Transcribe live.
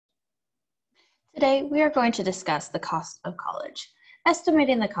Today, we are going to discuss the cost of college.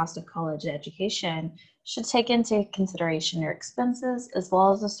 Estimating the cost of college education should take into consideration your expenses as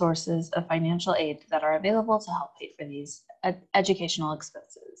well as the sources of financial aid that are available to help pay for these educational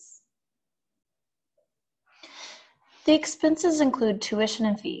expenses. The expenses include tuition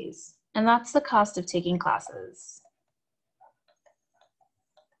and fees, and that's the cost of taking classes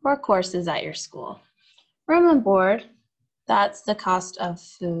or courses at your school. Room and board, that's the cost of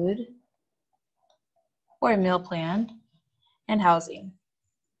food or a meal plan, and housing.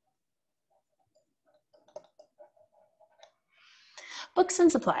 Books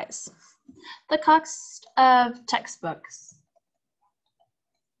and supplies. The cost of textbooks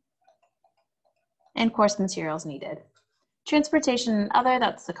and course materials needed. Transportation and other,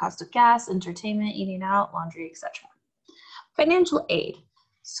 that's the cost of gas, entertainment, eating out, laundry, etc. Financial aid.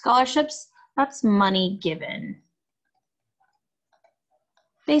 Scholarships, that's money given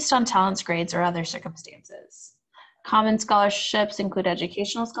based on talents, grades, or other circumstances. Common scholarships include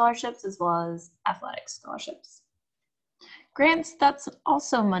educational scholarships as well as athletic scholarships. Grants, that's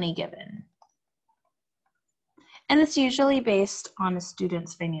also money given. And it's usually based on a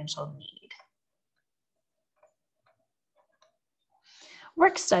student's financial need.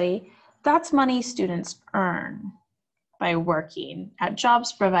 Work study, that's money students earn by working at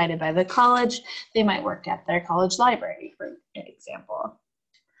jobs provided by the college. They might work at their college library, for example.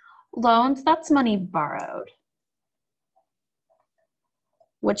 Loans, that's money borrowed,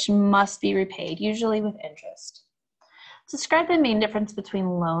 which must be repaid, usually with interest. Describe the main difference between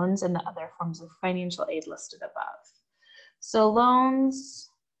loans and the other forms of financial aid listed above. So loans,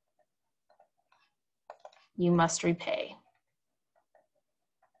 you must repay.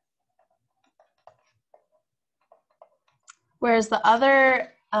 Whereas the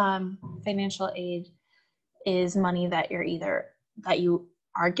other financial aid is money that you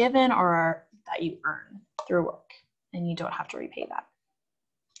are given or that you earn through work, and you don't have to repay that.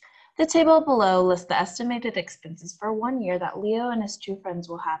 The table below lists the estimated expenses for 1 year that Leo and his two friends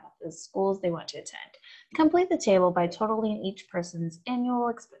will have at the schools they want to attend. Complete the table by totaling each person's annual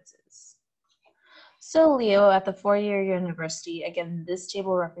expenses. So Leo at the 4-year university, again, this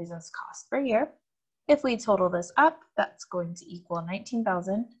table represents cost per year. If we total this up, that's going to equal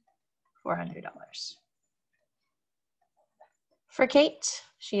 $19,400. For Kate,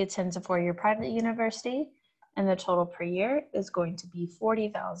 she attends a 4-year private university, and the total per year is going to be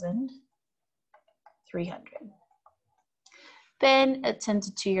 $40,300. Ben attends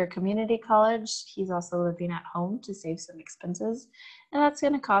a 2-year community college. He's also living at home to save some expenses, and that's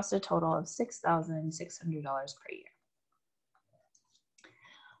going to cost a total of $6,600 per year.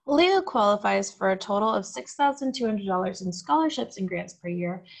 Leo qualifies for a total of $6,200 in scholarships and grants per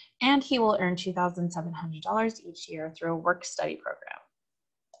year, and he will earn $2,700 each year through a work-study program.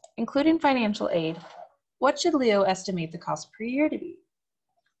 Including financial aid, what should Leo estimate the cost per year to be?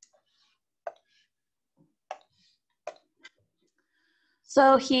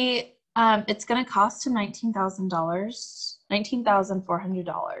 So it's going to cost him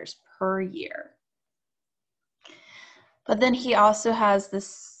 $19,400 per year. But then he also has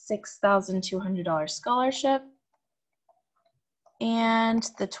this $6,200 scholarship and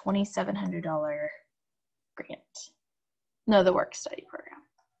the $2,700 grant. No, the work study program.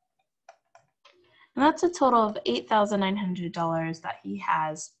 And that's a total of $8,900 that he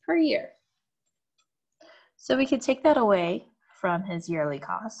has per year. So we could take that away from his yearly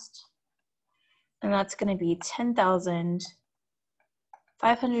cost, and that's going to be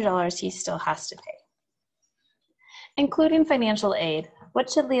 $10,500 he still has to pay. Including financial aid, what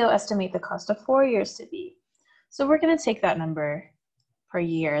should Leo estimate the cost of 4 years to be? So we're going to take that number per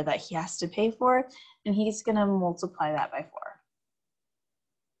year that he has to pay for, and he's going to multiply that by 4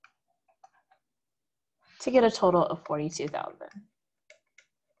 to get a total of $42,000.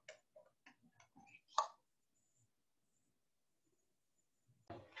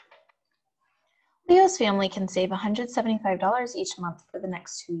 Leo's family can save $175 each month for the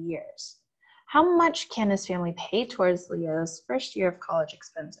next 2 years. How much can his family pay towards Leo's first year of college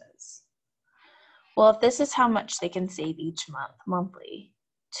expenses? Well, if this is how much they can save each month, monthly,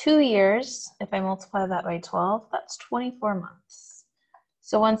 2 years, if I multiply that by 12, that's 24 months.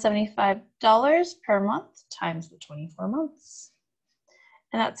 So $175 per month times the 24 months.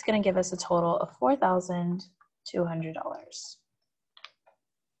 And that's going to give us a total of $4,200.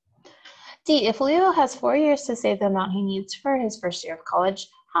 D, if Leo has 4 years to save the amount he needs for his first year of college,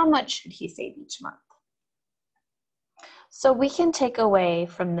 how much should he save each month? So we can take away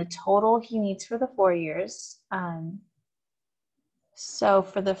from the total he needs for the 4 years. So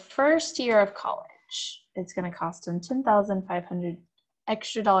for the first year of college, it's going to cost him $10,500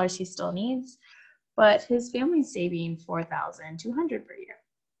 extra dollars he still needs. but his family's saving $4,200 per year.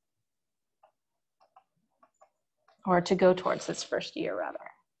 Or to go towards his first year,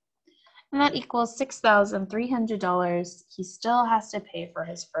 rather. And that equals $6,300 he still has to pay for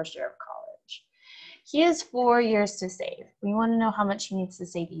his first year of college. He has 4 years to save. We want to know how much he needs to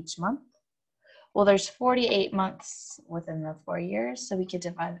save each month. Well, there's 48 months within the 4 years, so we could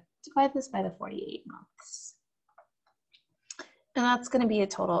divide this by the 48 months. And that's going to be a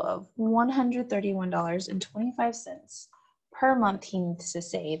total of $131.25 per month he needs to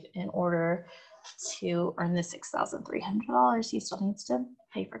save in order to earn the $6,300 he still needs to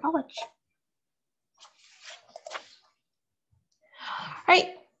pay for college. All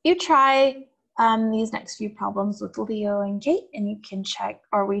right, you try these next few problems with Leo and Kate, and you can check,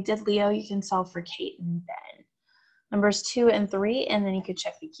 or we did Leo, you can solve for Kate and Ben. Numbers 2 and 3, and then you could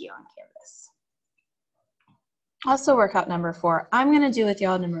check the key on Canvas. Also work out number 4. I'm going to do with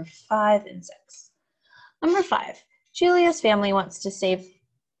y'all number 5 and 6. Number 5, Julia's family wants to save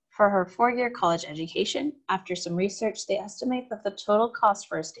for her 4-year college education. After some research, they estimate that the total cost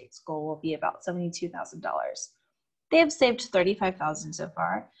for a state school will be about $72,000. They have saved $35,000 so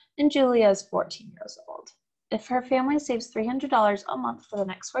far, and Julia is 14 years old. If her family saves $300 a month for the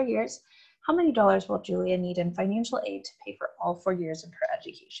next 4 years, how many dollars will Julia need in financial aid to pay for all 4 years of her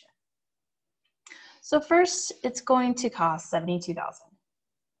education? So first, it's going to cost $72,000.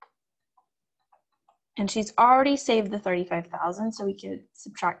 And she's already saved the $35,000, so we could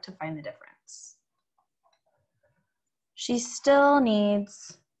subtract to find the difference. She still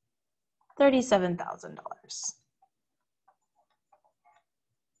needs $37,000.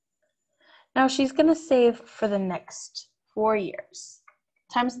 Now she's going to save for the next 4 years.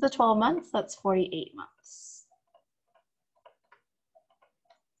 Times the 12 months, that's 48 months.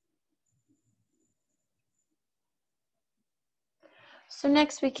 So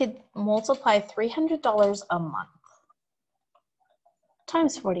next we could multiply $300 a month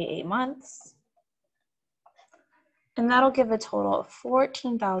times 48 months. And that'll give a total of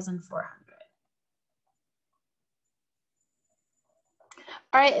 $14,400.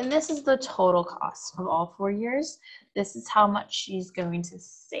 All right, and this is the total cost of all 4 years. This is how much she's going to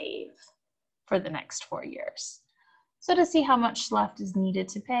save for the next 4 years. So to see how much left is needed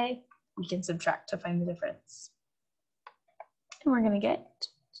to pay, we can subtract to find the difference. And we're going to get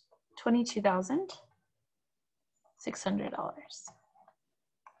 $22,600.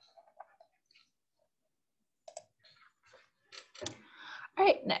 All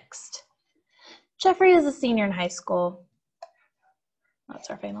right, next. Jeffrey is a senior in high school.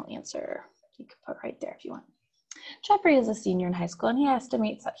 That's our final answer. You can put right there if you want. Jeffrey is a senior in high school, and he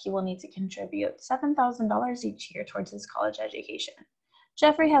estimates that he will need to contribute $7,000 each year towards his college education.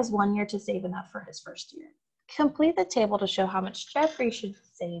 Jeffrey has 1 year to save enough for his first year. Complete the table to show how much Jeffrey should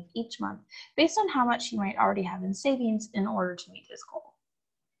save each month based on how much he might already have in savings in order to meet his goal.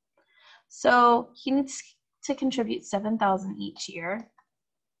 So he needs to contribute $7,000 each year.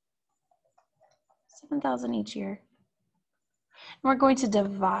 $7,000 each year. And we're going to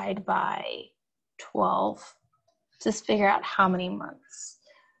divide by 12 to figure out how many months.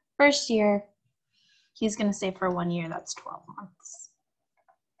 First year, he's going to save for 1 year, that's 12 months.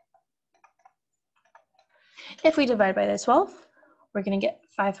 If we divide by the 12, we're going to get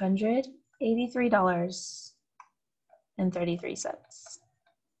 $583.33.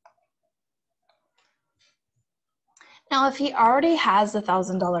 Now, if he already has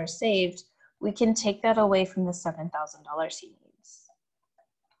 $1,000 saved, we can take that away from the $7,000 he needs.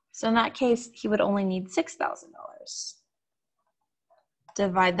 So in that case, he would only need $6,000.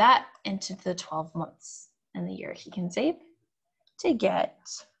 Divide that into the 12 months in the year he can save to get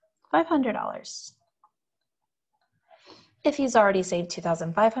 $500. If he's already saved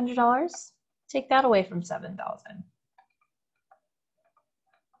 $2,500, take that away from $7,000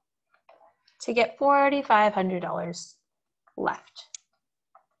 to get $4,500 left.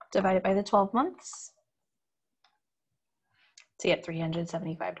 Divide it by the 12 months to get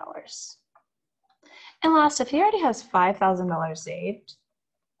 $375. And last, if he already has $5,000 saved,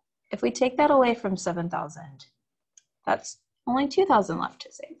 if we take that away from $7,000, that's only $2,000 left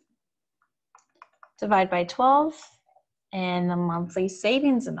to save. Divide by 12, and the monthly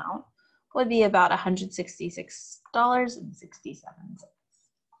savings amount would be about $166.67.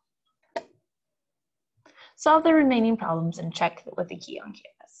 Solve the remaining problems and check with the key on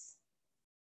Canvas.